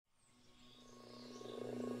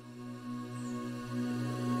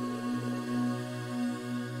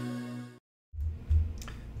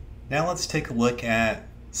Now let's take a look at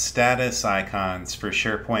status icons for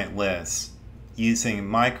SharePoint lists using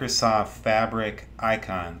Microsoft Fabric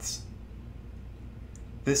icons.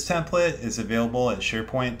 This template is available at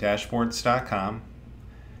SharePoint-dashboards.com,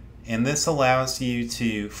 and this allows you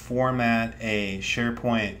to format a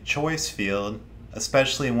SharePoint choice field,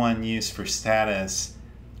 especially one used for status,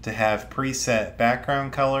 to have preset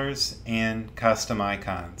background colors and custom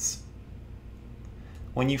icons.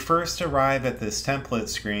 When you first arrive at this template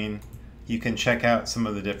screen, you can check out some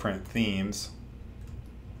of the different themes.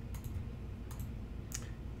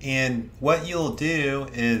 And what you'll do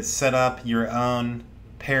is set up your own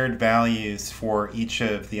paired values for each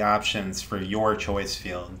of the options for your choice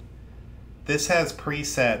field. This has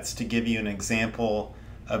presets to give you an example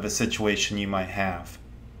of a situation you might have.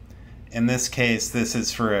 In this case, this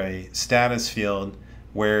is for a status field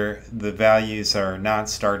where the values are not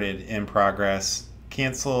started, in progress,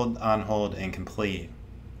 canceled, on hold, and complete.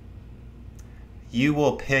 You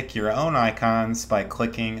will pick your own icons by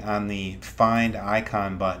clicking on the Find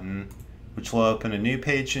Icon button, which will open a new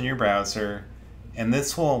page in your browser, and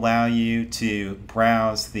this will allow you to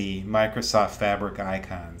browse the Microsoft Fabric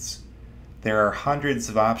icons. There are hundreds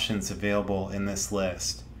of options available in this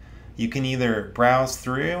list. You can either browse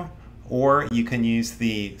through, or you can use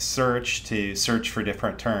the search to search for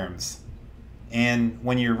different terms. And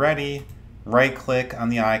when you're ready, right-click on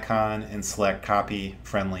the icon and select Copy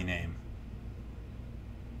Friendly Name.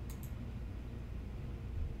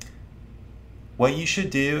 What you should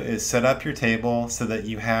do is set up your table so that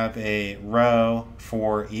you have a row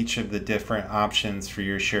for each of the different options for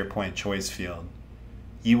your SharePoint choice field.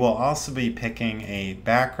 You will also be picking a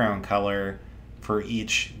background color for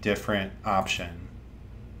each different option.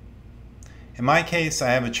 In my case, I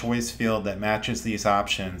have a choice field that matches these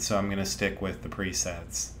options, so I'm going to stick with the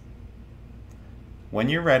presets. When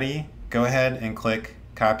you're ready, go ahead and click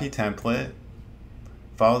Copy Template,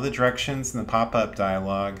 follow the directions in the pop-up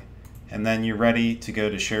dialog, and then you're ready to go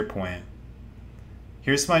to SharePoint.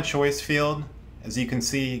 Here's my choice field. As you can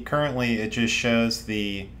see, currently it just shows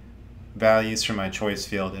the values for my choice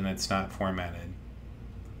field and it's not formatted.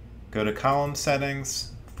 Go to Column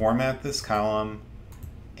Settings, format this column,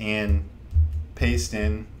 and paste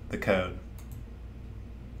in the code.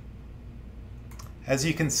 As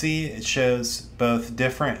you can see, it shows both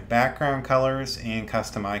different background colors and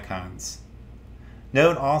custom icons.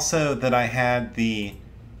 Note also that I had the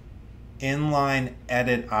inline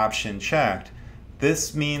edit option checked.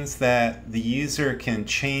 This means that the user can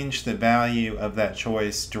change the value of that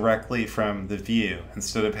choice directly from the view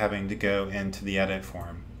instead of having to go into the edit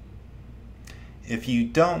form. If you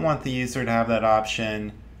don't want the user to have that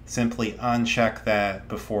option, simply uncheck that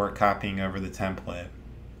before copying over the template.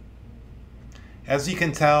 As you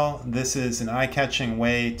can tell, this is an eye-catching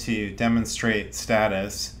way to demonstrate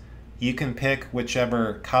status. You can pick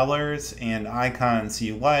whichever colors and icons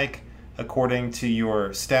you like according to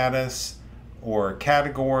your status or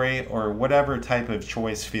category or whatever type of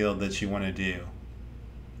choice field that you want to do.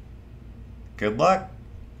 Good luck!